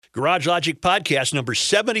Garage Logic Podcast number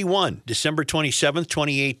 71, December 27th,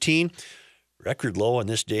 2018. Record low on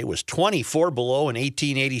this day was 24 below in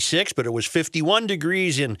 1886, but it was 51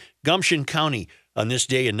 degrees in Gumption County on this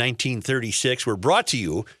day in 1936. We're brought to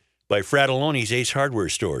you by Fratelloni's Ace Hardware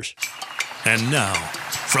Stores. And now,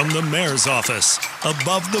 from the mayor's office,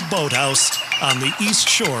 above the boathouse, on the east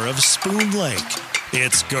shore of Spoon Lake,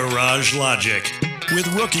 it's Garage Logic,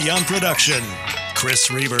 with Rookie on production, Chris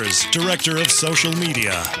Reavers, director of social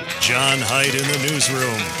media, John Hyde in the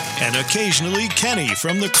newsroom, and occasionally Kenny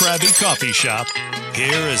from the Krabby Coffee Shop.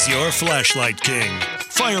 Here is your flashlight king,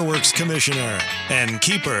 fireworks commissioner, and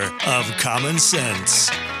keeper of common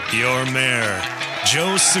sense, your mayor,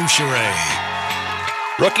 Joe Soucheray.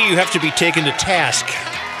 Rookie, you have to be taken to task.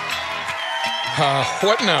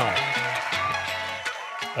 What now?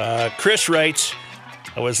 Chris writes,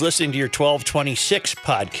 I was listening to your 1226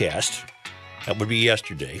 podcast. That would be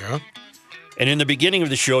yesterday. Yeah. And in the beginning of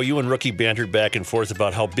the show, you and Rookie bantered back and forth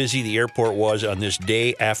about how busy the airport was on this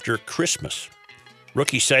day after Christmas.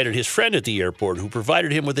 Rookie cited his friend at the airport who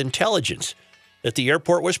provided him with intelligence that the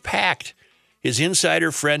airport was packed. His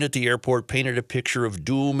insider friend at the airport painted a picture of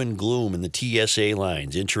doom and gloom in the TSA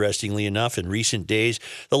lines. Interestingly enough, in recent days,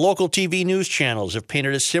 the local TV news channels have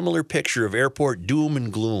painted a similar picture of airport doom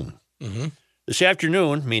and gloom. Mm-hmm. This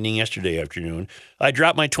afternoon, meaning yesterday afternoon, I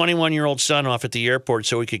dropped my 21-year-old son off at the airport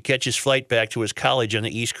so he could catch his flight back to his college on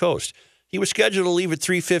the East Coast. He was scheduled to leave at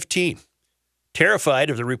 3:15. Terrified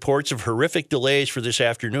of the reports of horrific delays for this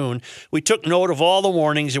afternoon, we took note of all the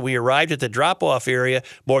warnings and we arrived at the drop-off area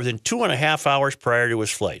more than 2.5 hours prior to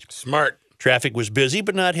his flight. Smart. Traffic was busy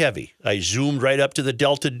but not heavy. I zoomed right up to the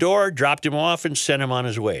Delta door, dropped him off, and sent him on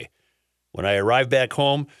his way. When I arrived back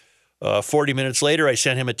home, 40 minutes later, I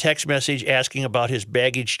sent him a text message asking about his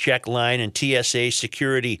baggage check line and TSA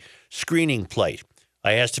security screening plight.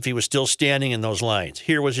 I asked if he was still standing in those lines.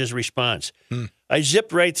 Here was his response. I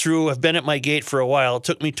zipped right through. I've been at my gate for a while. It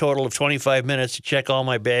took me a total of 25 minutes to check all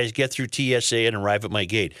my bags, get through TSA, and arrive at my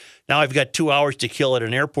gate. Now I've got 2 hours to kill at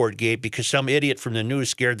an airport gate because some idiot from the news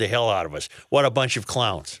scared the hell out of us. What a bunch of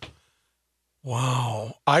clowns.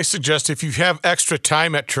 Wow. I suggest if you have extra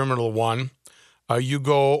time at Terminal 1, you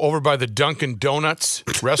go over by the Dunkin' Donuts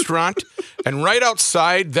restaurant, and right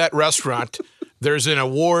outside that restaurant, there's an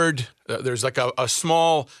award. There's like a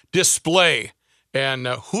small display, and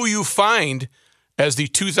who you find as the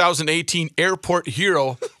 2018 Airport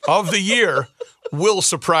Hero of the Year will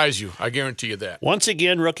surprise you. I guarantee you that. Once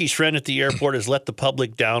again, Rookie's friend at the airport has let the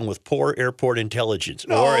public down with poor airport intelligence.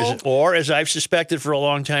 No. Or as I've suspected for a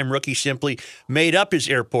long time, Rookie simply made up his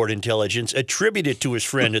airport intelligence, attributed to his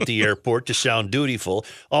friend at the airport to sound dutiful,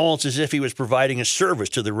 almost as if he was providing a service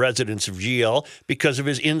to the residents of GL because of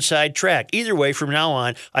his inside track. Either way, from now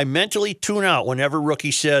on, I mentally tune out whenever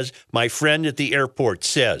Rookie says, my friend at the airport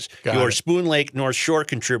says. Got Your it. Spoon Lake North Shore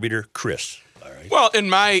contributor, Chris. Well, in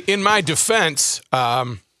my defense,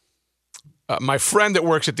 my friend that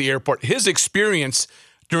works at the airport, his experience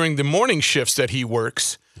during the morning shifts that he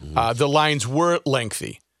works, the lines were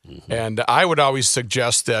lengthy. Mm-hmm. And I would always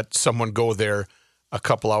suggest that someone go there a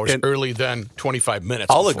couple hours early than 25 minutes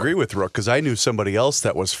I'll before. agree with Rook, because I knew somebody else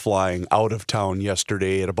that was flying out of town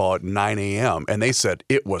yesterday at about 9 a.m., and they said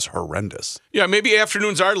it was horrendous. Yeah, maybe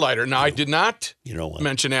afternoons are lighter. Now, I did not what?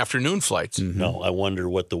 mention afternoon flights. Mm-hmm. No, I wonder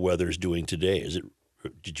what the weather's doing today.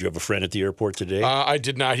 Did you have a friend at the airport today? I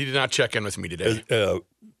did not. He did not check in with me today.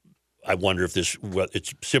 I wonder if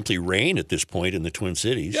it's simply rain at this point in the Twin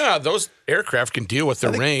Cities. Yeah, those aircraft can deal with the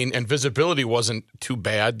rain, and visibility wasn't too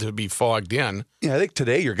bad to be fogged in. Yeah, I think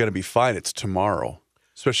today you're going to be fine. It's tomorrow,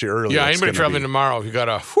 especially early. Yeah, it's anybody gonna traveling be- tomorrow, you got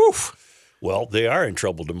to, whew, Well, they are in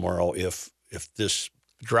trouble tomorrow if this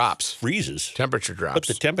drops. freezes. Temperature drops. But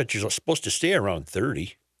the temperatures are supposed to stay around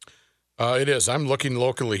 30. It is. I'm looking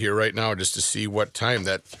locally here right now just to see what time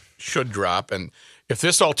that should drop. And if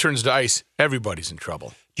this all turns to ice, everybody's in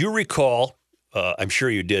trouble. Do you recall, I'm sure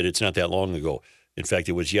you did, it's not that long ago. In fact,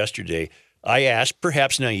 it was yesterday. I asked,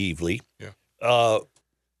 perhaps naively, how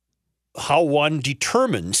one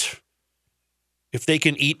determines if they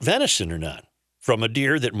can eat venison or not from a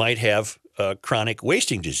deer that might have chronic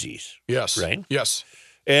wasting disease. Yes. Right? Yes.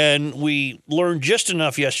 And we learned just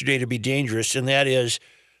enough yesterday to be dangerous, and that is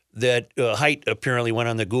that Height apparently went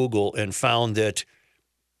on the Google and found that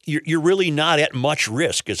you're really not at much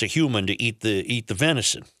risk as a human to eat the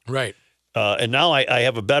venison. Right. And now I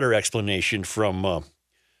have a better explanation from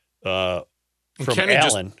Alan.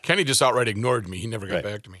 Kenny just outright ignored me. He never got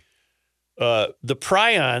back to me. The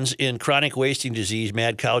prions in chronic wasting disease,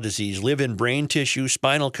 mad cow disease, live in brain tissue,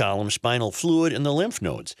 spinal column, spinal fluid, and the lymph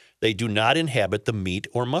nodes. They do not inhabit the meat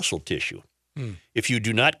or muscle tissue. If you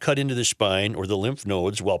do not cut into the spine or the lymph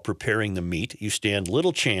nodes while preparing the meat, you stand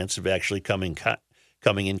little chance of actually coming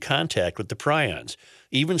in contact with the prions.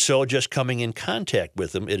 Even so, just coming in contact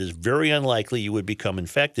with them, it is very unlikely you would become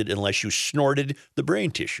infected unless you snorted the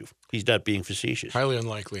brain tissue. He's not being facetious. Highly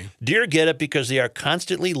unlikely. Deer get it because they are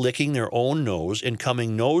constantly licking their own nose and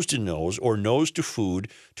coming nose to nose or nose to food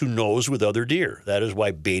to nose with other deer. That is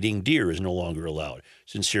why baiting deer is no longer allowed.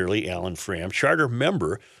 Sincerely, Alan Fram, charter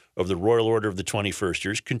member of the Royal Order of the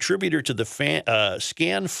 21sters, contributor to the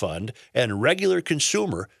Scan Fund, and regular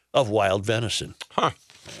consumer of wild venison. Huh.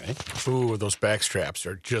 All right. Ooh, those back straps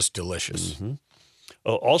are just delicious. Mm-hmm.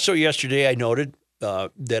 Also yesterday, I noted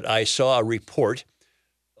that I saw a report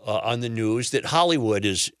on the news that Hollywood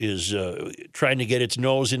is trying to get its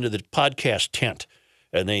nose into the podcast tent.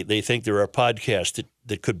 And they think there are podcasts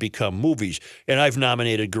that could become movies. And I've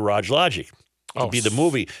nominated Garage Logic to be the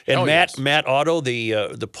movie. And Matt Otto,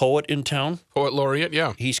 the poet in town. Poet laureate,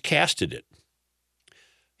 yeah. He's casted it.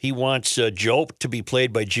 He wants Joe to be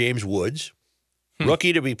played by James Woods.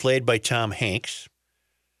 Rookie to be played by Tom Hanks.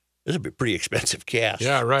 This is a pretty expensive cast.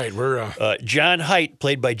 Yeah, right. We're John Haidt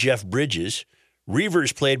played by Jeff Bridges.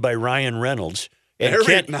 Reavers played by Ryan Reynolds. And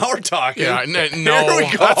now we're talking. Yeah, no, There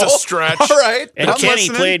we go. that's a stretch. All right. And I'm Kenny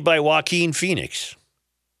listening. played by Joaquin Phoenix.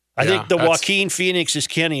 I think the that's- Joaquin Phoenix as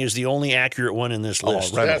Kenny is the only accurate one in this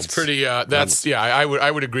list. Reynolds. That's pretty. I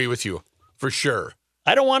would agree with you for sure.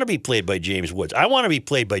 I don't want to be played by James Woods. I want to be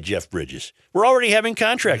played by Jeff Bridges. We're already having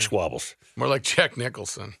contract squabbles. More like Jack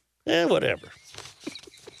Nicholson. Whatever.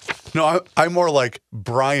 No, I'm more like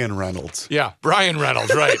Brian Reynolds. Yeah, Brian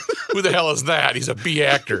Reynolds. Right. Who the hell is that? He's a B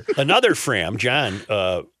actor. Another Fram, John,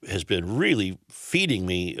 has been really feeding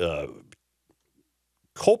me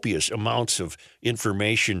copious amounts of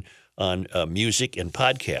information on music and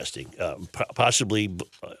podcasting, possibly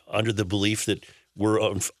under the belief that we're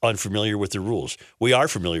unfamiliar with the rules. We are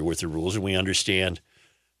familiar with the rules, and we understand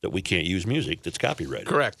that we can't use music that's copyrighted.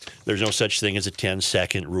 Correct. There's no such thing as a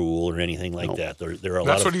 10-second rule or anything like that. There are a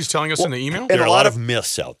That's lot what he's telling us in the email? there are And a lot of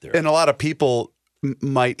myths out there. And a lot of people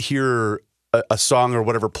might hear a song or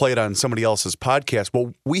whatever played on somebody else's podcast.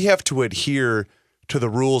 Well, we have to adhere to the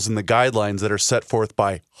rules and the guidelines that are set forth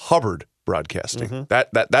by Hubbard Broadcasting.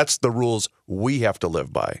 That's the rules we have to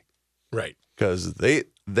live by Right. because they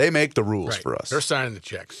make the rules Right. for us. They're signing the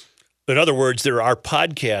checks. In other words, there are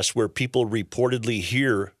podcasts where people reportedly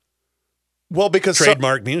hear Well, because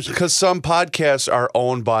trademark music. Because some podcasts are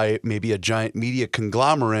owned by maybe a giant media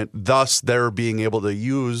conglomerate, thus they're being able to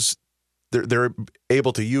use they're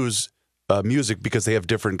able to use music because they have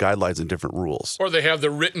different guidelines and different rules. Or they have the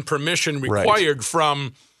written permission required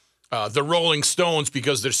from the Rolling Stones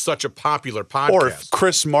because they're such a popular podcast. Or if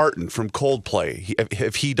Chris Martin from Coldplay,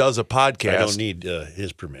 if he does a podcast, I don't need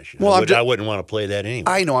his permission. Well, I wouldn't want to play that anyway.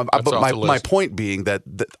 I know, That's but off the my list. point being that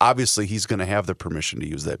obviously he's going to have the permission to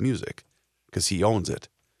use that music because he owns it.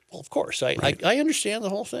 Well, of course, I understand the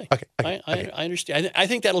whole thing. Okay. I understand. I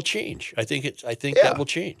think that'll change. I think Yeah. that will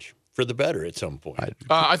change for the better at some point.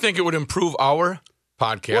 I think it would improve our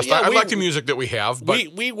podcast. Well, yeah, I we- like the music that we have, but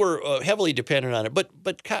we were heavily dependent on it, but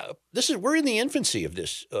we're in the infancy of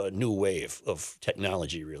this new wave of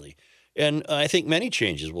technology, really, and I think many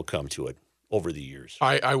changes will come to it over the years.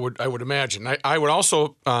 I would imagine. I would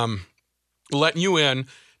also let you in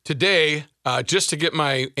today just to get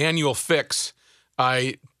my annual fix.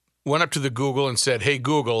 I went up to the Google and said, "Hey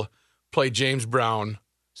Google, play James Brown,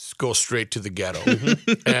 Go Straight to the Ghetto."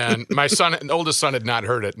 And my oldest son had not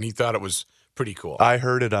heard it, and he thought it was pretty cool. I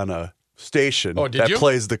heard it on a station did that you?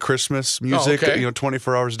 plays the Christmas music, okay.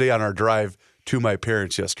 24 hours a day on our drive to my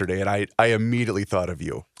parents yesterday, and I immediately thought of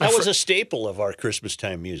you. That was a staple of our Christmas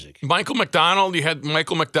time music. Michael McDonald, you had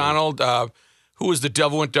Michael McDonald, who was the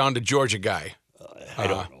Devil Went Down to Georgia guy. I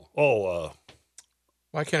don't know.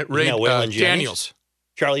 Why can't it Isn't that Waylon Jennings? Daniels?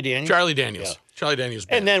 Charlie Daniels. Charlie Daniels. Yeah. Charlie Daniels.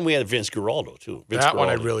 And then we had Vince Guaraldo too. that one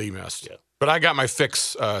I really missed. Yeah. But I got my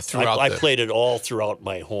fix throughout. I played it all throughout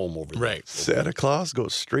my home over there. Right. Santa Claus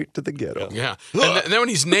goes straight to the ghetto. Yeah. And then when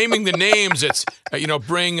he's naming the names, it's,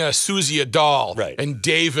 bring Susie a doll Right. and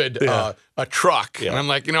David a truck. Yeah. And I'm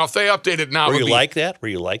like, if they update it now, Were it you would be, like that? Were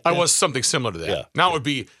you like that? I was something similar to that. Yeah. Now it would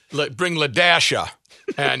be bring LaDasha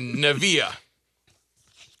and Navia.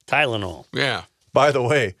 Tylenol. Yeah. By the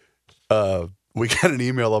way, we got an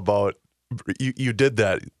email about you did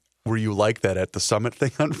that. Were you like that at the summit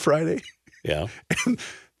thing on Friday? Yeah. And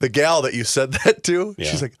the gal that you said that to, Yeah.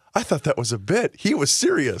 she's like, I thought that was a bit. He was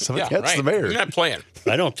serious. I'm like, Yeah, that's right. the mayor. You're not playing.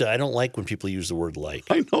 I don't like when people use the word like.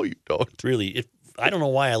 I know you don't. Really, I don't know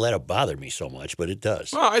why I let it bother me so much, but it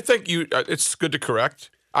does. Well, I think it's good to correct.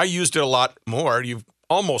 I used it a lot more. You've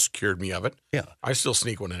almost cured me of it. Yeah. I still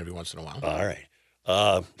sneak one in every once in a while. All right.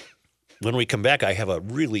 When we come back, I have a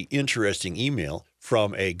really interesting email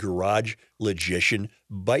from a Garage Logician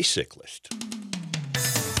bicyclist.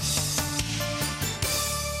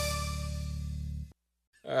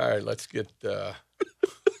 All right, let's get.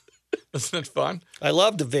 Isn't it fun? I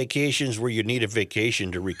love the vacations where you need a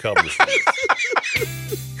vacation to recover from.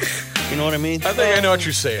 You know what I mean? I think I know what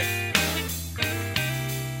you're saying.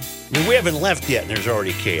 I mean, we haven't left yet, and there's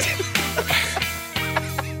already chaos.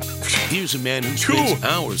 Here's a man who spends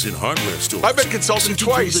hours in hardware stores. I've been consulting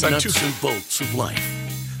twice The on nuts two. and bolts of life.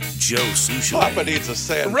 Joe Souchere. Papa needs a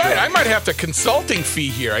sand. Right, I truck. might have the consulting fee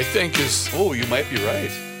here. I think is Oh, you might be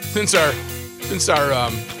right. since our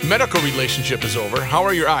medical relationship is over. How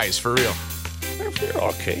are your eyes, for real? They're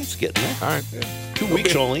okay. It's getting there. All right, 2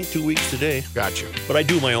 weeks only. 2 weeks today. got you. But I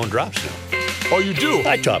do my own drops now. Oh, you do?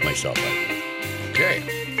 I taught myself that.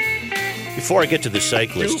 Okay. Before I get to the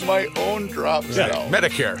cyclist. Do my own drops Yeah. now.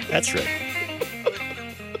 Medicare. That's right.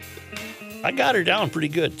 I got her down pretty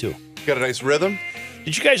good, too. Got a nice rhythm.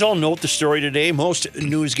 Did you guys all note the story today? Most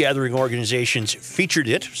news gathering organizations featured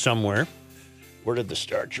it somewhere. Where did the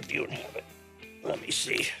Star Tribune have it? Let me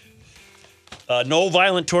see. No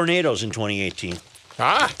violent tornadoes in 2018.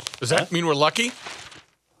 Does that mean we're lucky?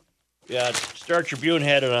 Yeah, Star Tribune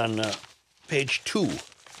had it on page 2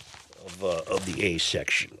 of the A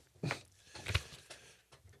section.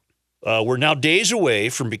 We're now days away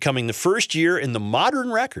from becoming the first year in the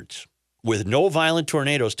modern records with no violent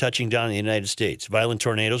tornadoes touching down in the United States. Violent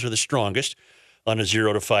tornadoes are the strongest on a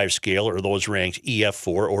 0 to 5 scale, or those ranked EF4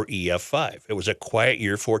 or EF5. It was a quiet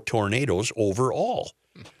year for tornadoes overall,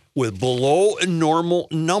 with below normal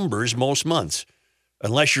numbers most months.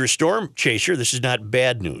 Unless you're a storm chaser, this is not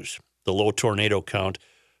bad news. The low tornado count,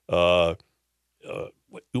 we're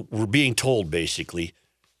being told basically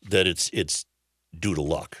that it's due to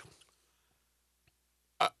luck.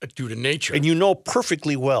 Due to nature. And you know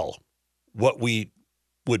perfectly well what we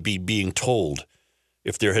would be being told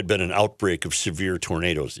if there had been an outbreak of severe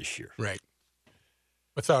tornadoes this year. Right.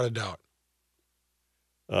 Without a doubt.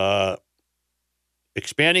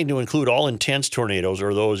 Expanding to include all intense tornadoes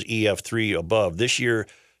or those EF3 above. This year,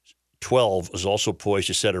 12 is also poised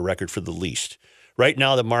to set a record for the least. Right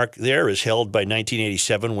now, the mark there is held by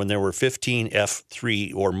 1987 when there were 15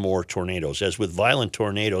 F3 or more tornadoes. As with violent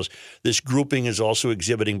tornadoes, this grouping is also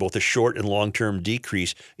exhibiting both a short and long-term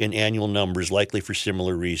decrease in annual numbers, likely for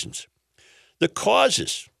similar reasons. The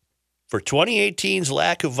causes for 2018's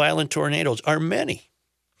lack of violent tornadoes are many.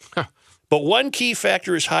 But one key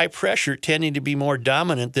factor is high pressure tending to be more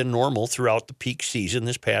dominant than normal throughout the peak season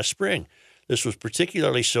this past spring. This was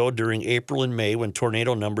particularly so during April and May when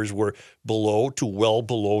tornado numbers were below to well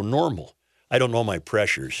below normal. I don't know my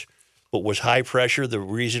pressures, but was high pressure the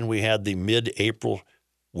reason we had the mid-April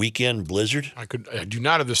weekend blizzard? I do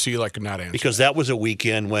not have the seal. I could not answer. Because that was a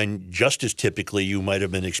weekend when just as typically you might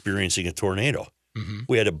have been experiencing a tornado.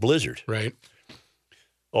 We had a blizzard. Right.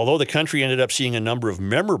 Although the country ended up seeing a number of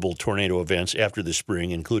memorable tornado events after the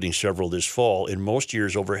spring, including several this fall, in most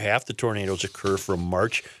years over half the tornadoes occur from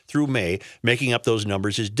March through May. Making up those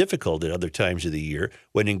numbers is difficult at other times of the year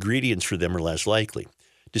when ingredients for them are less likely.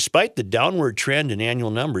 Despite the downward trend in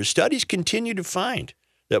annual numbers, studies continue to find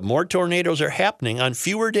that more tornadoes are happening on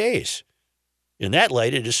fewer days. In that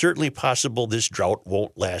light, it is certainly possible this drought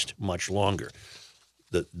won't last much longer.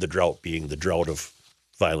 The drought being the drought of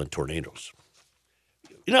violent tornadoes.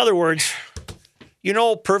 In other words, you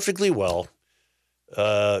know perfectly well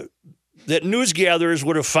that news gatherers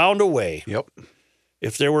would have found a way Yep.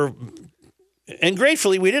 if there were, and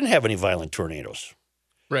gratefully we didn't have any violent tornadoes.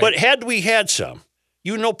 Right. But had we had some,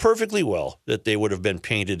 you know perfectly well that they would have been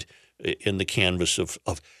painted in the canvas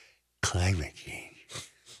of climate change.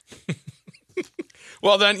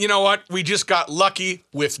 Well, then, you know what? We just got lucky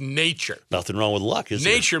with nature. Nothing wrong with luck, is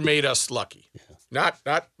there? Nature made us lucky. Not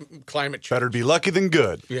climate change. Better be lucky than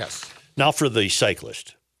good. Yes. Now for the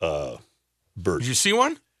cyclist, Bert. Did you see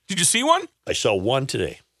one? Did you see one? I saw one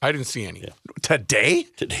today. I didn't see any. Today?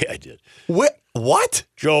 Today I did. What?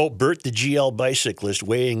 Joe, Bert, the GL bicyclist,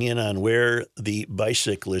 weighing in on where the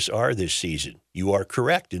bicyclists are this season. You are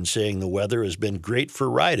correct in saying the weather has been great for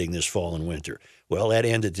riding this fall and winter. Well, that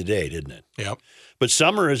ended today, didn't it? Yep. But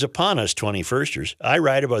summer is upon us, 21sters. I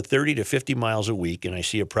ride about 30 to 50 miles a week, and I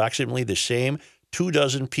see approximately the same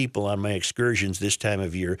 24 people on my excursions this time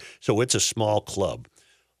of year, so it's a small club.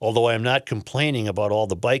 Although I am not complaining about all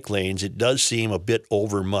the bike lanes, it does seem a bit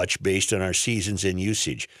overmuch based on our seasons and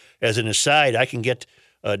usage. As an aside, I can get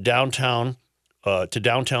downtown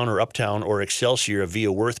or uptown or Excelsior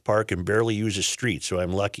via Worth Park and barely use a street, so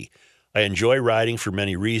I'm lucky. I enjoy riding for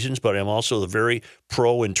many reasons, but I'm also very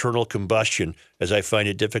pro internal combustion as I find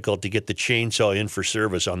it difficult to get the chainsaw in for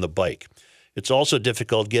service on the bike. It's also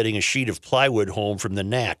difficult getting a sheet of plywood home from the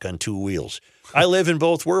knack on 2 wheels. I live in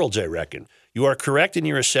both worlds, I reckon. You are correct in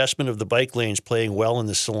your assessment of the bike lanes playing well in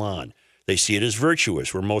the salon. They see it as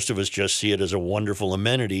virtuous, where most of us just see it as a wonderful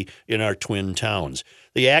amenity in our twin towns.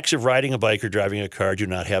 The acts of riding a bike or driving a car do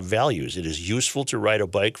not have values. It is useful to ride a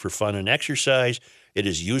bike for fun and exercise. It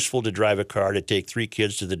is useful to drive a car to take 3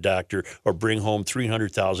 kids to the doctor or bring home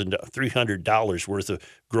 $300 worth of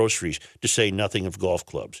groceries, to say nothing of golf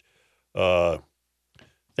clubs.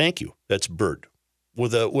 Thank you. That's Bert.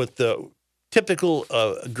 With the typical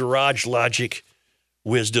garage logic,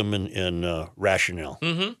 wisdom, and rationale.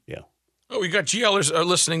 Mm-hmm. Yeah. Oh, we got GLers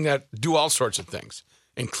listening that do all sorts of things,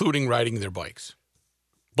 including riding their bikes.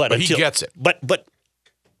 But he gets it.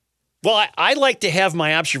 Well, I like to have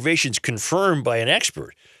my observations confirmed by an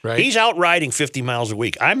expert. Right. He's out riding 50 miles a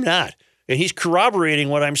week. I'm not. And he's corroborating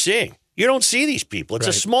what I'm saying. You don't see these people. It's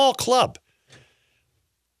a small club.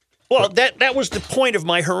 Well, that was the point of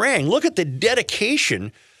my harangue. Look at the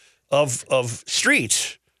dedication of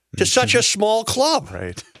Streets to such a small club.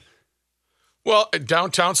 Right. Well,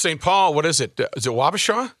 downtown St. Paul, what is it? Is it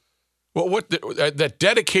Wabasha? That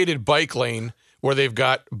dedicated bike lane where they've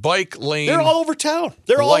got bike lane. They're all over town.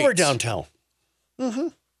 They're all over downtown. Mm-hmm.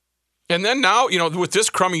 And then now, with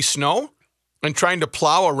this crummy snow and trying to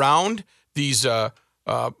plow around these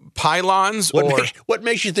pylons. What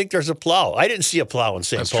makes you think there's a plow? I didn't see a plow in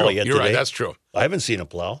St. Paul yet. You're today. right. That's true. I haven't seen a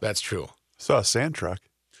plow. That's true. Saw a sand truck.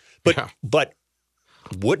 But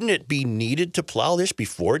wouldn't it be needed to plow this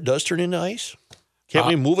before it does turn into ice? Can't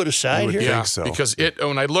we move it aside here? think so. Because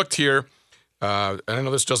when I looked here, and I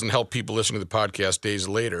know this doesn't help people listening to the podcast days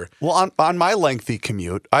later. Well, on my lengthy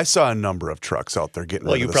commute, I saw a number of trucks out there getting.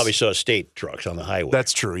 Well, rid you of this. probably saw state trucks on the highway.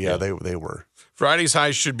 That's true. Yeah, they were. Friday's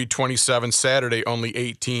high should be 27. Saturday only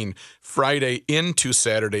 18. Friday into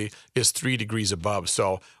Saturday is 3 degrees above.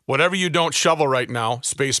 So whatever you don't shovel right now,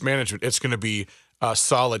 space management, it's going to be a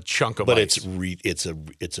solid chunk of ice.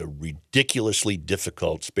 It's a ridiculously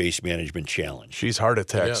difficult space management challenge. She's heart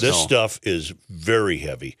attacks. This stuff is very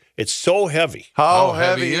heavy. It's so heavy. How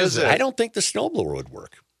heavy is it? I don't think the snowblower would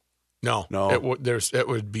work. No.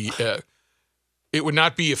 It would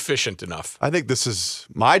not be efficient enough. I think this is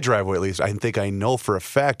my driveway, at least. I think I know for a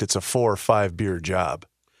fact it's a 4 or 5 beer job.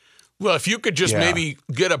 Well, if you could just maybe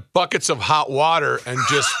get buckets of hot water and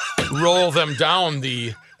just roll them down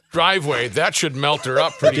the driveway, that should melt her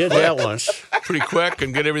up pretty quick. I did that once. Pretty quick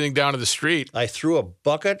and get everything down to the street. I threw a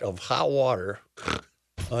bucket of hot water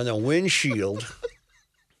on the windshield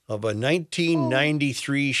of a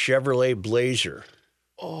 1993 Chevrolet Blazer.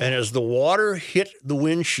 And as the water hit the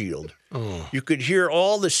windshield, you could hear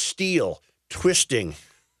all the steel twisting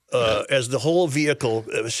as the whole vehicle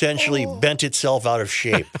essentially bent itself out of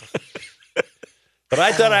shape. But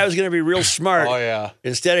I thought I was going to be real smart. Oh, yeah.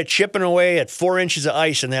 Instead of chipping away at 4 inches of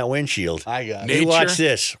ice in that windshield. I got it. You watch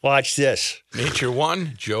this. Watch this. Nature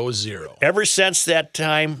 1, Joe 0. Ever since that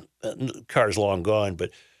time, the car's long gone,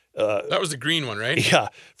 but that was the green one, right? yeah,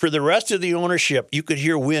 for the rest of the ownership, you could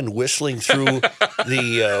hear wind whistling through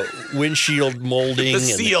the windshield molding. The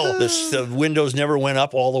seal. The windows never went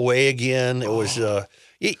up all the way again. It was,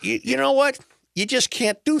 you know what? You just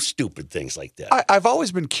can't do stupid things like that. I've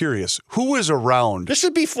always been curious. Who was around? This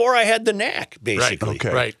is before I had the knack, basically.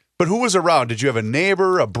 Okay. Right. But who was around? Did you have a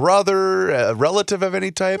neighbor, a brother, a relative of any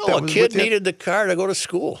type? No, that a was kid with you? needed the car to go to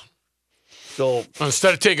school. So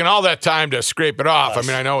Instead of taking all that time to scrape it off, I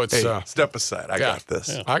mean, I know it's. Hey, step aside. I got this.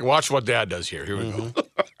 Yeah. I can watch what Dad does here. Here we go.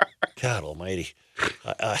 God almighty.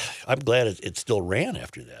 I'm glad it still ran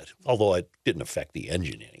after that, although it didn't affect the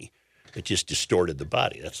engine any. It just distorted the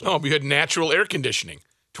body. That's all. Oh, we had natural air conditioning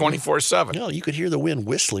 24/7. No, you could hear the wind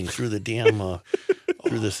whistling through the damn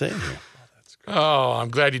through the thing. Oh, I'm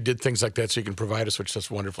glad you did things like that so you can provide us with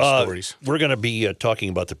such wonderful stories. We're going to be talking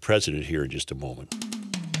about the president here in just a moment.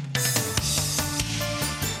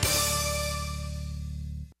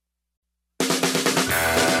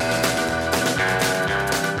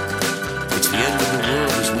 It's the end of the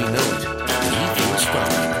world as we know it. And he feels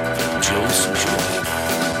fine. Joe Souchere.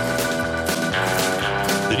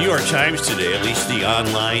 The New York Times today, at least the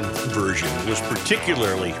online version, was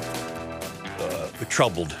particularly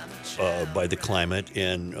troubled by the climate,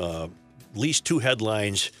 and at least 2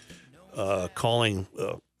 headlines calling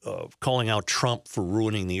out Trump for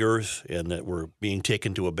ruining the earth and that we're being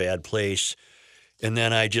taken to a bad place. And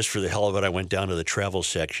then I just, for the hell of it, I went down to the travel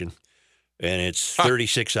section, and it's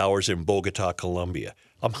 36 hours in Bogota, Colombia.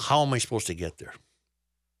 How am I supposed to get there?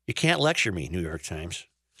 You can't lecture me, New York Times.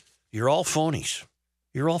 You're all phonies.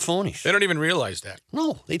 You're all phonies. They don't even realize that.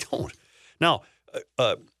 No, they don't. Now,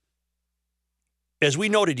 as we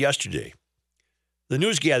noted yesterday, the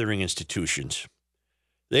news gathering institutions,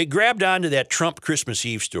 they grabbed onto that Trump Christmas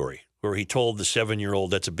Eve story where he told the 7-year-old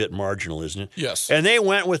that's a bit marginal, isn't it? Yes. And they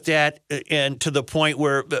went with that, and to the point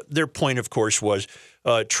where their point, of course, was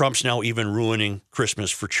Trump's now even ruining Christmas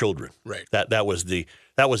for children. Right. That was the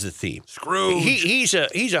theme. Scrooge. He's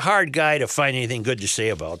a hard guy to find anything good to say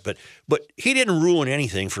about, but he didn't ruin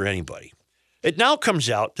anything for anybody. It now comes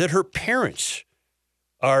out that her parents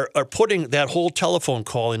are putting that whole telephone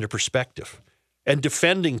call into perspective and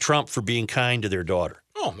defending Trump for being kind to their daughter.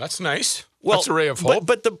 Oh, that's nice. That's a ray of hope.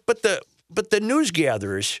 But the news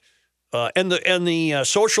gatherers and the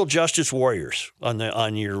social justice warriors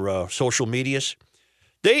on your social medias,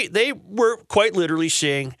 they were quite literally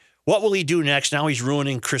saying, "What will he do next? Now he's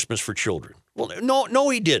ruining Christmas for children." Well, no,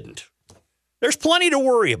 he didn't. There's plenty to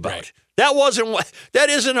worry about. Right. That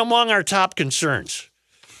isn't among our top concerns.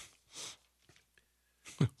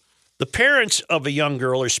 The parents of a young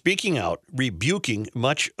girl are speaking out, rebuking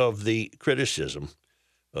much of the criticism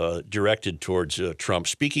directed towards Trump.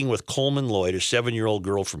 Speaking with Coleman Lloyd, a 7-year-old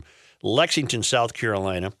girl from Lexington, South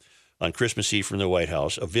Carolina, on Christmas Eve from the White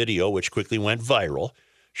House, a video which quickly went viral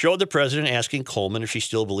showed the president asking Coleman if she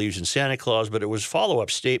still believes in Santa Claus, but it was a follow-up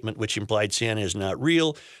statement which implied Santa is not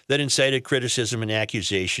real that incited criticism and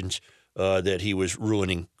accusations that he was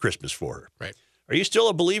ruining Christmas for her. Right. Are you still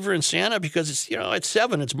a believer in Santa? Because it's, at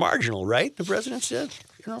 7, it's marginal, right? The president said,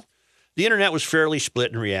 The internet was fairly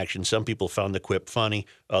split in reaction. Some people found the quip funny.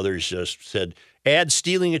 Others said, add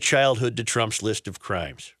stealing a childhood to Trump's list of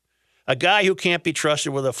crimes. A guy who can't be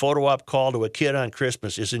trusted with a photo op call to a kid on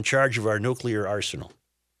Christmas is in charge of our nuclear arsenal.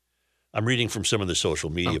 I'm reading from some of the social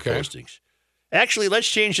media postings. Actually, let's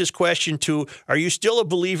change this question to, are you still a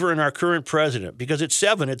believer in our current president? Because at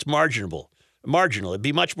 7, it's marginal. It'd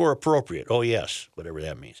be much more appropriate. Oh, yes, whatever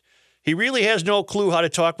that means. He really has no clue how to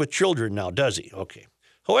talk with children now, does he? Okay.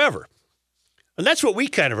 However, and that's what we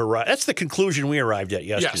kind of arrived, that's the conclusion we arrived at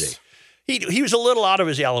yesterday. Yes. He was a little out of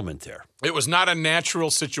his element there. It was not a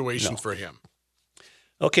natural situation for him.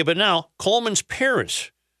 Okay, but now Coleman's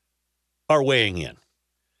parents are weighing in.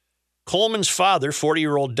 Coleman's father,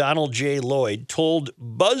 40-year-old Donald J. Lloyd, told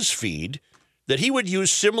BuzzFeed that he would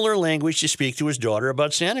use similar language to speak to his daughter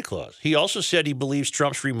about Santa Claus. He also said he believes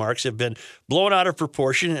Trump's remarks have been blown out of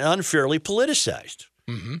proportion and unfairly politicized.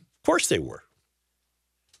 Mm-hmm. Of course they were.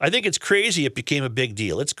 I think it's crazy it became a big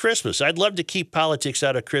deal. It's Christmas. I'd love to keep politics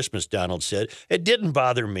out of Christmas, Donald said. It didn't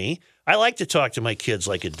bother me. I like to talk to my kids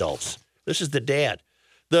like adults. This is the dad.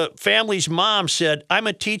 The family's mom said, I'm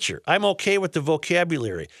a teacher. I'm okay with the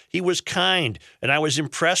vocabulary. He was kind, and I was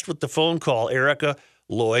impressed with the phone call, Erica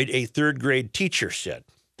Lloyd, a 3rd grade teacher, said.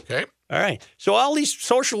 Okay. All right. So all these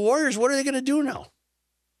social warriors, what are they going to do now?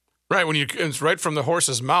 Right. It's right from the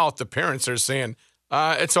horse's mouth, the parents are saying,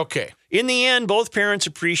 it's okay. In the end, both parents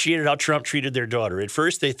appreciated how Trump treated their daughter. At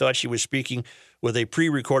first, they thought she was speaking with a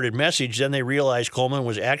pre-recorded message. Then they realized Coleman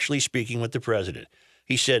was actually speaking with the president.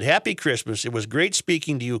 He said, Happy Christmas. It was great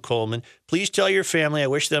speaking to you, Coleman. Please tell your family I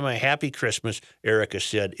wish them a happy Christmas, Erica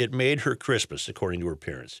said. It made her Christmas, according to her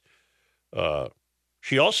parents.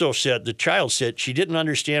 She also said, the child said she didn't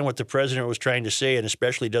understand what the president was trying to say and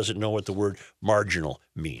especially doesn't know what the word marginal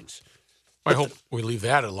means. I hope we leave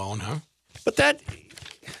that alone, huh? But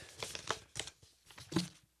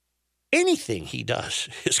anything he does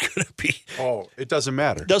is going to be. Oh, it doesn't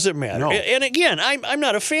matter. Doesn't matter. No. And again, I'm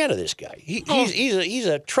not a fan of this guy. He's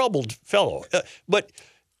a troubled fellow. But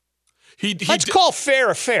let's call fair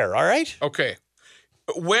a fair. All right. Okay.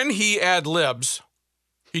 When he ad-libs,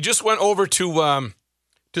 he just went over to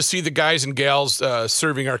see the guys and gals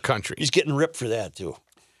serving our country. He's getting ripped for that too.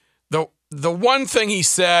 The one thing he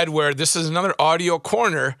said, where this is another audio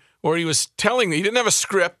corner, where he was telling me he didn't have a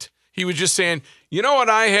script. He was just saying, you know what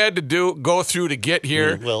I had to go through to get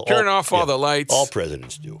here? Turn off all the lights. All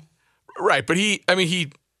presidents do. Right, but he.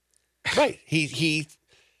 Right, he.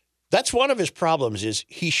 That's one of his problems. Is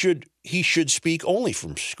he should speak only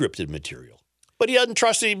from scripted material, but he doesn't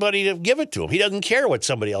trust anybody to give it to him. He doesn't care what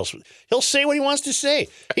somebody else. He'll say what he wants to say.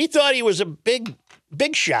 He thought he was a big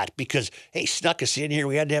shot because he snuck us in here.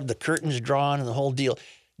 We had to have the curtains drawn and the whole deal.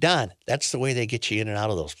 Don, that's the way they get you in and out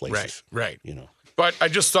of those places. Right. You know. But I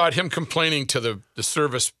just thought him complaining to the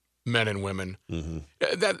service men and women,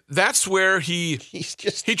 that's where he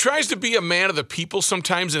tries to be a man of the people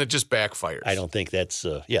sometimes, and it just backfires. I don't think that's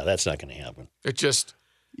not going to happen. It just...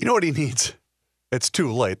 You know what he needs? It's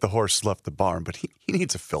too late. The horse left the barn, but he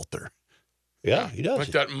needs a filter. Yeah, he does. Like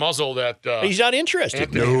that muzzle that... He's not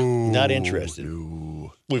interested. No. Not interested.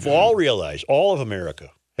 No. We've all realized, all of America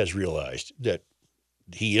has realized that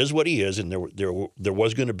he is what he is, and there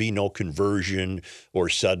was going to be no conversion or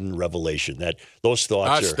sudden revelation. Those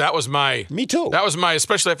thoughts That was my. me too. That was my,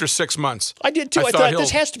 especially after 6 months. I did too. I thought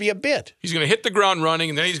this has to be a bit. He's going to hit the ground running,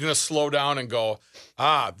 and then he's going to slow down and go,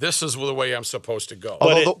 this is the way I'm supposed to go.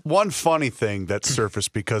 Although the one funny thing that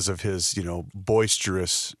surfaced because of his,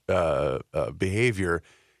 boisterous behavior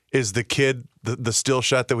is the kid, the still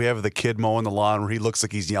shot that we have of the kid mowing the lawn where he looks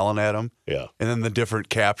like he's yelling at him. Yeah. And then the different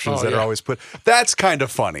captions that are always put. That's kind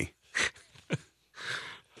of funny.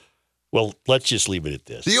 Well, let's just leave it at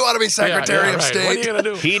this. Do you want to be Secretary of right. State? What are you going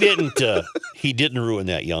to do? He didn't ruin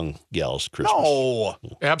that young gal's Christmas. No.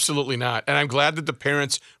 Absolutely not. And I'm glad that the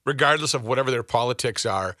parents, regardless of whatever their politics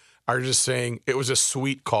are just saying it was a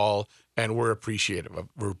sweet call, and we're appreciative of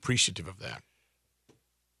that.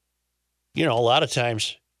 A lot of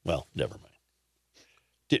times, well, never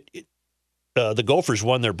mind. The Gophers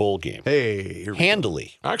won their bowl game. Hey.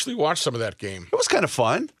 Handily. I actually watched some of that game. It was kind of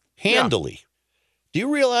fun. Handily. Do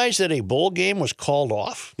you realize that a bowl game was called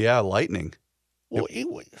off? Yeah, lightning. Well,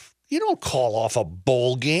 you don't call off a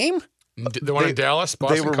bowl game. The one in Dallas,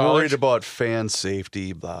 Boston They were College? worried about fan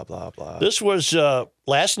safety, blah, blah, blah. This was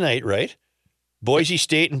last night, right? Boise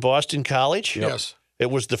State and Boston College. Yes. It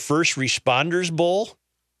was the First Responders Bowl,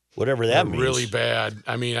 whatever that means. Really bad.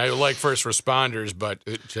 I mean, I like first responders, but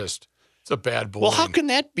it's a bad bowl. Well, how can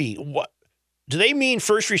that be? What do they mean?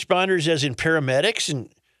 First responders, as in paramedics, and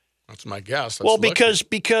That's my guess.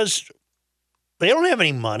 because they don't have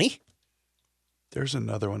any money. There's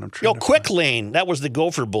another one I'm trying to Quick Lane, that was the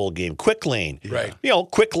Gopher Bowl game. Quick Lane. Right.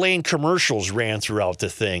 Quick Lane commercials ran throughout the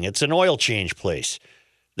thing. It's an oil change place.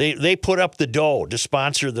 They put up the dough to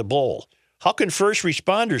sponsor the bowl. How can first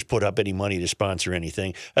responders put up any money to sponsor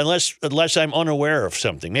anything unless I'm unaware of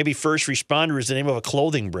something? Maybe First Responder is the name of a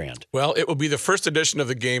clothing brand. Well, it will be the first edition of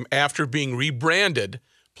the game after being rebranded,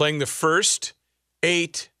 playing the first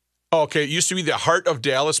 8. Okay, it used to be the Heart of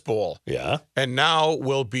Dallas Bowl. Yeah. And now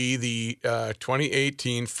will be the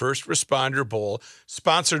 2018 First Responder Bowl,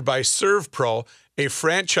 sponsored by ServPro, a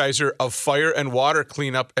franchisor of fire and water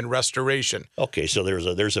cleanup and restoration. Okay, so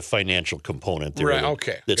there's a financial component there. Right,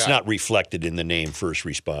 okay, That's got not reflected in the name First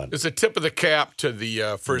Responder. It's a tip of the cap to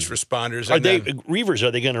the first responders. Are and they then- Reavers?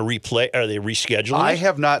 Are they going to replay? Are they rescheduling? I it?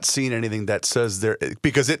 have not seen anything that says there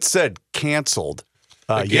because it said canceled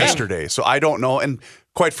yesterday. So I don't know. And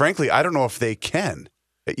quite frankly, I don't know if they can,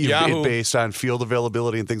 Yahoo. based on field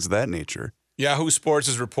availability and things of that nature. Yahoo Sports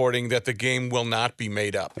is reporting that the game will not be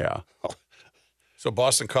made up. Yeah. So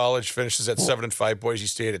Boston College finishes at 7-5, Boise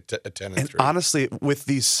State at 10-3. And honestly, with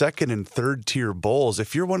these second and third tier bowls,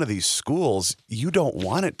 if you're one of these schools, you don't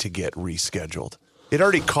want it to get rescheduled. It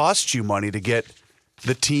already costs you money to get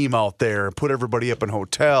the team out there, put everybody up in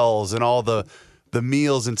hotels and all the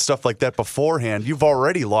meals and stuff like that beforehand. You've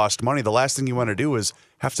already lost money. The last thing you want to do is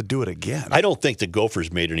have to do it again. I don't think the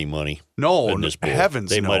Gophers made any money. No, in this bowl.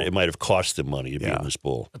 heavens, no. It might have cost them money to be in this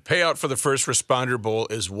bowl. The payout for the First Responder Bowl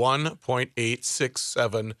is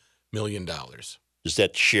 $1.867 million. Is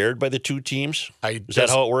that shared by the two teams? Is that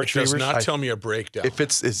how it works, It does Reavers? not tell me a breakdown. If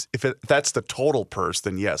that's the total purse,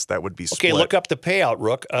 then yes, that would be split. Okay, look up the payout,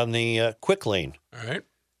 Rook, on the Quick Lane. All right.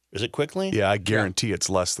 Is it Quick Lane? Yeah, I guarantee it's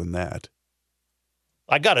less than that.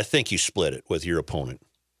 I got to think you split it with your opponent.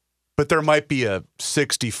 But there might be a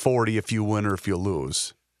 60-40 if you win or if you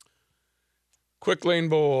lose. Quick Lane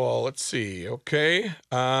Bowl. Let's see. Okay. Tickets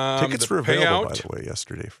the were available, by payout, the way,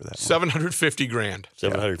 yesterday for that one. $750,000.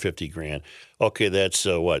 $750,000. Okay, that's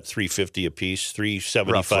what, $350 a piece,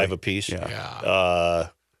 $375 Roughly. a piece. Yeah.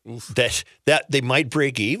 That they might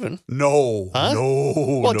break even. No, Huh? no.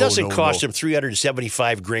 Well, it doesn't no, cost no. them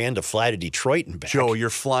 $375,000 to fly to Detroit and back. Joe, you're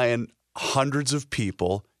flying hundreds of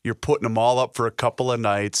people. You're putting them all up for a couple of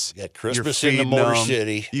nights. You got Christmas You're in the feeding Motor them.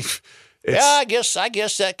 City. It's I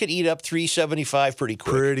guess that could eat up $375 pretty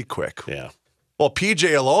quick. pretty quick. Yeah. Well,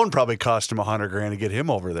 PJ alone probably cost him $100,000 to get him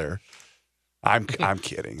over there. I'm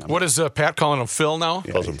kidding. What is Pat calling him? Phil now?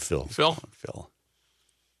 Calls him Phil. Phil? Phil?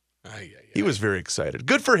 Ay. He was very excited.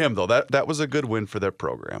 Good for him, though. That was a good win for that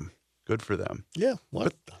program. Good for them. Yeah.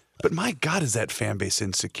 What? But my God, is that fan base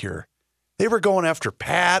insecure? They were going after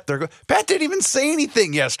Pat. Pat didn't even say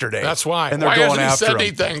anything yesterday. That's why. And they're why going hasn't he after said him.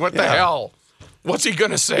 anything? What the Yeah. hell? What's he going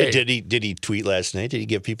to say? Did he tweet last night? Did he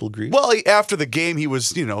give people grief? Well, after the game, he was,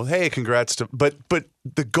 hey, congrats to. But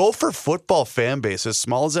the Gopher football fan base, as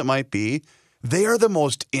small as it might be, they are the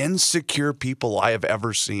most insecure people I have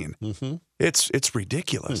ever seen. Mm-hmm. It's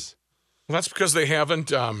ridiculous. Well, that's because they haven't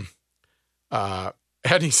had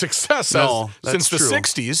any success No, since the that's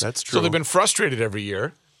true. 60s. That's So true. they've been frustrated every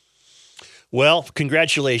year. Well,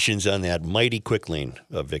 congratulations on that mighty Quick Lane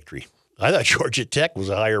victory. I thought Georgia Tech was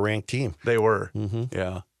a higher-ranked team. They were. Mm-hmm.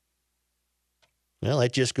 Yeah. Well,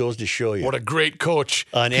 that just goes to show you. What a great coach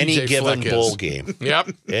on any PJ given Fleck bowl is. game.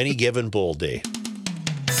 Yep. Any given bowl day.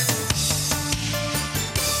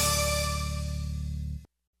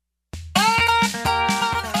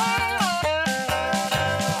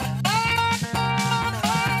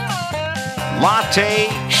 Latte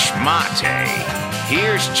Schmate.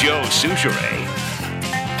 Here's Joe Souchere.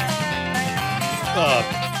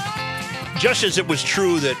 Just as it was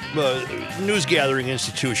true that news-gathering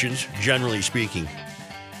institutions, generally speaking,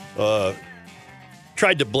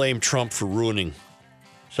 tried to blame Trump for ruining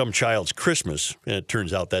some child's Christmas, and it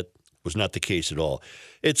turns out that was not the case at all.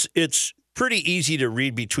 It's pretty easy to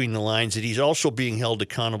read between the lines that he's also being held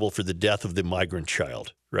accountable for the death of the migrant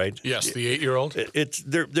child, right? Yes, the 8-year-old.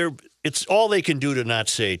 It's all they can do to not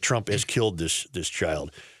say Trump has killed this child,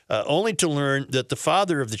 only to learn that the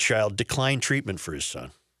father of the child declined treatment for his son.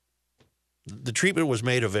 The treatment was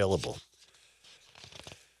made available.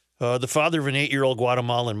 The father of an 8-year-old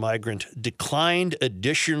Guatemalan migrant declined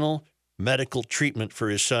additional medical treatment for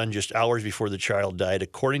his son just hours before the child died,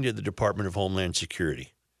 according to the Department of Homeland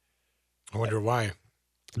Security. I wonder why.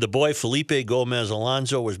 The boy, Felipe Gomez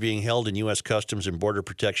Alonso, was being held in U.S. Customs and Border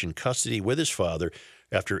Protection custody with his father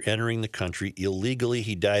after entering the country illegally.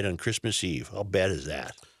 He died on Christmas Eve. How bad is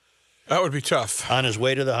that? That would be tough. On his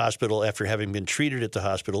way to the hospital after having been treated at the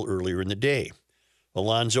hospital earlier in the day.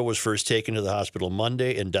 Alonso was first taken to the hospital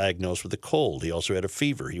Monday and diagnosed with a cold. He also had a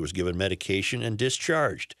fever. He was given medication and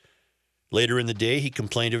discharged. Later in the day, he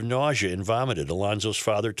complained of nausea and vomited. Alonso's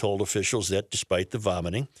father told officials that despite the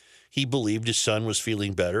vomiting, he believed his son was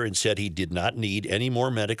feeling better and said he did not need any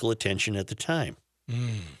more medical attention at the time. You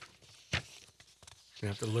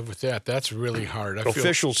have to live with that. That's really hard.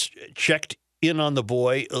 Officials checked in on the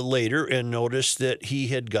boy later and noticed that he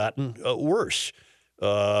had gotten worse.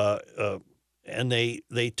 And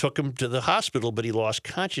they took him to the hospital, but he lost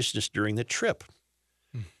consciousness during the trip.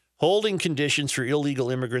 Holding conditions for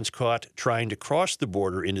illegal immigrants caught trying to cross the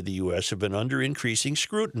border into the U.S. have been under increasing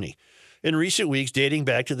scrutiny in recent weeks, dating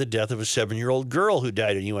back to the death of a 7-year-old girl who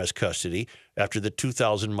died in U.S. custody after the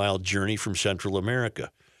 2,000-mile journey from Central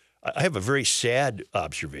America. I have a very sad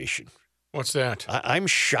observation. What's that? I'm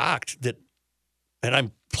shocked that, and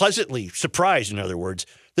I'm pleasantly surprised, in other words,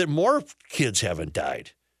 that more kids haven't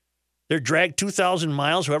died. They're dragged 2,000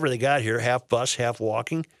 miles, however they got here, half bus, half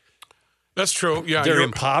walking. That's true. Yeah, They're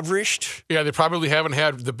impoverished. Yeah, they probably haven't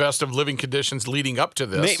had the best of living conditions leading up to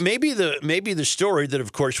this. Maybe the story that,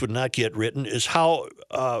 of course, would not get written is how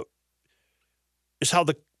the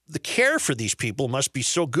care for these people must be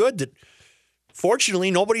so good that,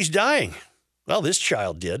 fortunately, nobody's dying. Well, this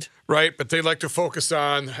child did. Right, but they like to focus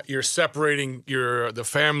on you're separating the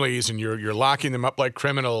families and you're locking them up like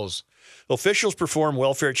criminals. Officials perform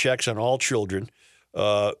welfare checks on all children.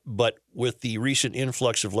 But with the recent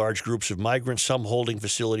influx of large groups of migrants, some holding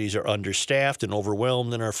facilities are understaffed and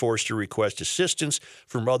overwhelmed and are forced to request assistance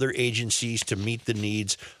from other agencies to meet the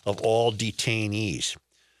needs of all detainees.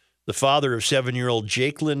 The father of 7-year-old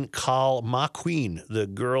Jacqueline Cal Maquin, the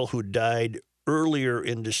girl who died earlier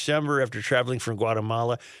in December after traveling from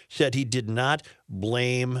Guatemala, said he did not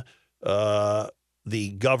blame the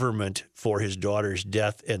government for his daughter's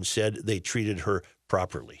death and said they treated her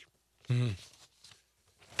properly. Mm-hmm.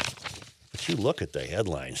 But you look at the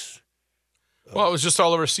headlines. Well, it was just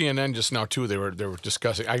all over CNN just now too. They were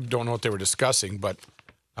discussing. I don't know what they were discussing, but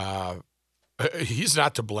he's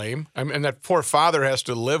not to blame. I mean, and that poor father has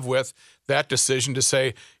to live with that decision to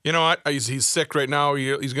say, you know what, he's sick right now.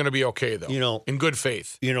 He's going to be okay though. In good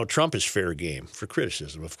faith. Trump is fair game for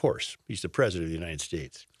criticism. Of course, he's the president of the United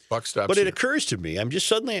States. Buck stops. But here. it occurs to me. I'm just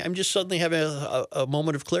suddenly having a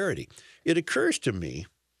moment of clarity. It occurs to me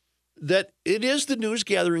that it is the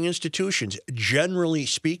news-gathering institutions, generally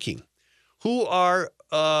speaking, who are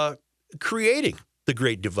creating the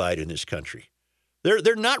great divide in this country.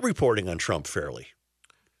 They're not reporting on Trump fairly.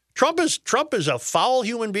 Trump is a foul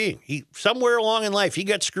human being. Somewhere along in life, he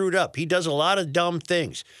got screwed up. He does a lot of dumb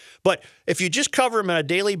things. But if you just cover him on a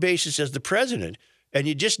daily basis as the president and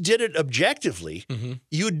you just did it objectively,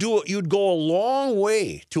 you'd go a long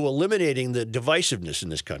way to eliminating the divisiveness in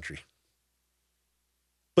this country.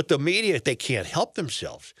 But the media, they can't help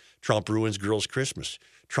themselves. Trump ruins girls' Christmas.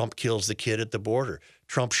 Trump kills the kid at the border.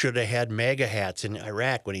 Trump should have had MAGA hats in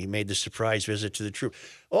Iraq when he made the surprise visit to the troops.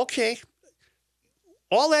 Okay.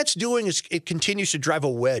 All that's doing is it continues to drive a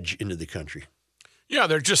wedge into the country. Yeah,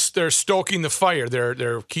 they're stoking the fire.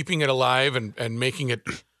 They're keeping it alive and making it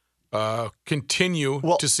continue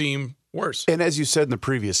to seem worse. And as you said in the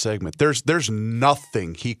previous segment, there's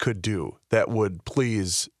nothing he could do that would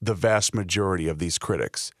please the vast majority of these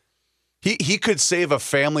critics. He could save a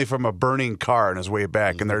family from a burning car on his way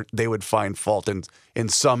back, and they would find fault in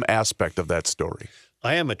some aspect of that story.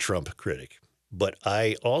 I am a Trump critic, but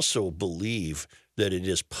I also believe that it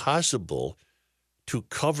is possible to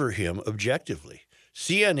cover him objectively.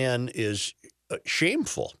 CNN is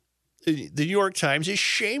shameful. The New York Times is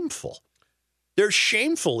shameful. They're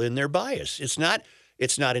shameful in their bias. It's not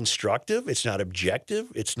instructive. It's not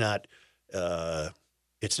objective. It's not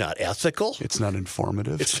ethical. It's not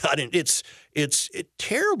informative. It's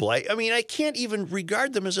terrible. I mean, I can't even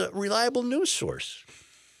regard them as a reliable news source.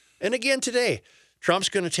 And again today, Trump's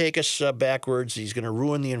going to take us backwards. He's going to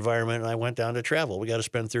ruin the environment. And I went down to travel. We got to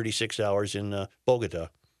spend 36 hours in Bogota.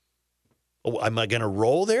 Oh, am I going to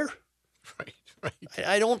roll there? Right.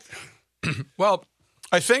 I don't. Well,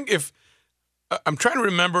 I think if I'm trying to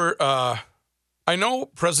remember, I know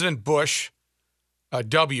President Bush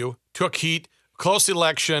W took heat, close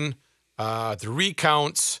election, the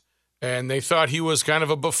recounts, and they thought he was kind of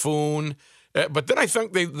a buffoon. But then I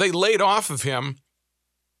think they laid off of him.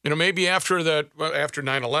 Maybe after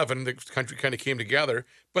 9/11, the country kind of came together,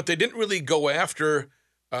 but they didn't really go after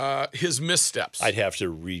his missteps. I'd have to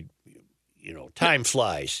read. Time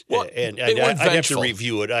flies, Well, and they weren't I'd have to vengeful.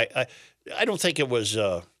 review it. I don't think it was.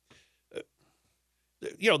 The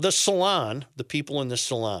salon, the people in the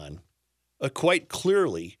salon, quite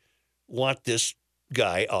clearly want this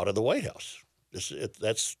guy out of the White House.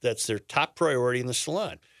 That's their top priority in the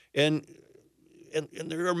salon, and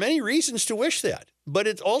there are many reasons to wish that. But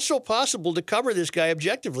it's also possible to cover this guy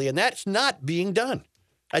objectively, and that's not being done.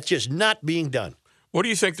 That's just not being done. What do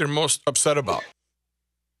you think they're most upset about?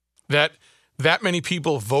 That many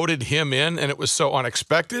people voted him in and it was so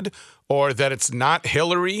unexpected, or that it's not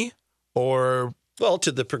Hillary, or Well,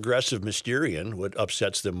 to the progressive Mysterian, what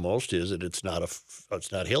upsets them most is that it's not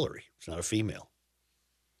Hillary. It's not a female.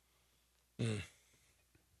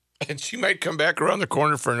 and she might come back around the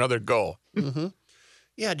corner for another go. Mm-hmm.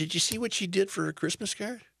 Yeah, did you see what she did for her Christmas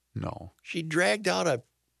card? No. She dragged out a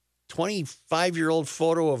 25-year-old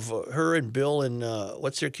photo of her and Bill and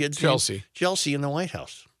what's their kid's Chelsea. name? Chelsea in the White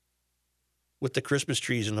House with the Christmas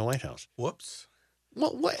trees in the White House. Whoops.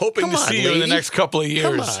 Well, what? Hoping Come to on, see you in the lady. next couple of years.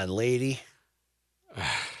 Come on, lady.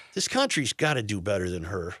 This country's got to do better than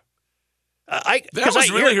her. That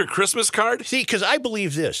was really her Christmas card? See, because I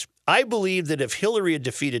believe this. I believe that if Hillary had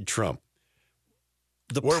defeated Trump,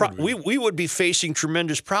 Where would we would be facing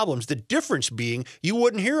tremendous problems. The difference being you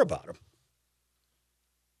wouldn't hear about them.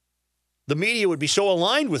 The media would be so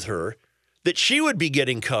aligned with her that she would be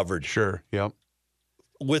getting covered Sure. Yep.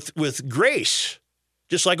 with grace,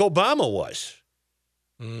 just like Obama was.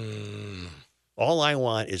 All I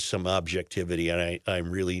want is some objectivity, and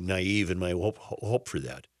I'm really naive in my hope for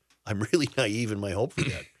that. I'm really naive in my hope for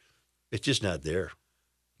that. It's just not there.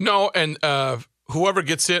 No, and whoever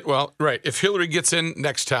gets in, well, right. If Hillary gets in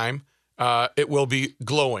next time, it will be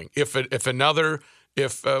glowing. If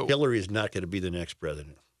Hillary is not going to be the next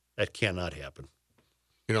president. That cannot happen.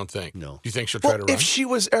 you don't think, No. do you think she'll try to run? If she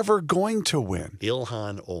was ever going to win,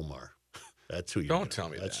 Ilhan Omar. That's who you're. Don't tell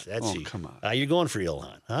me that. That's Oh, you. come on. You're going for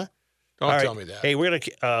Ilhan, huh? Don't All right. tell me that. Hey, we're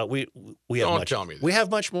gonna we have Don't much. tell me that. We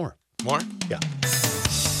have much more. More? Yeah.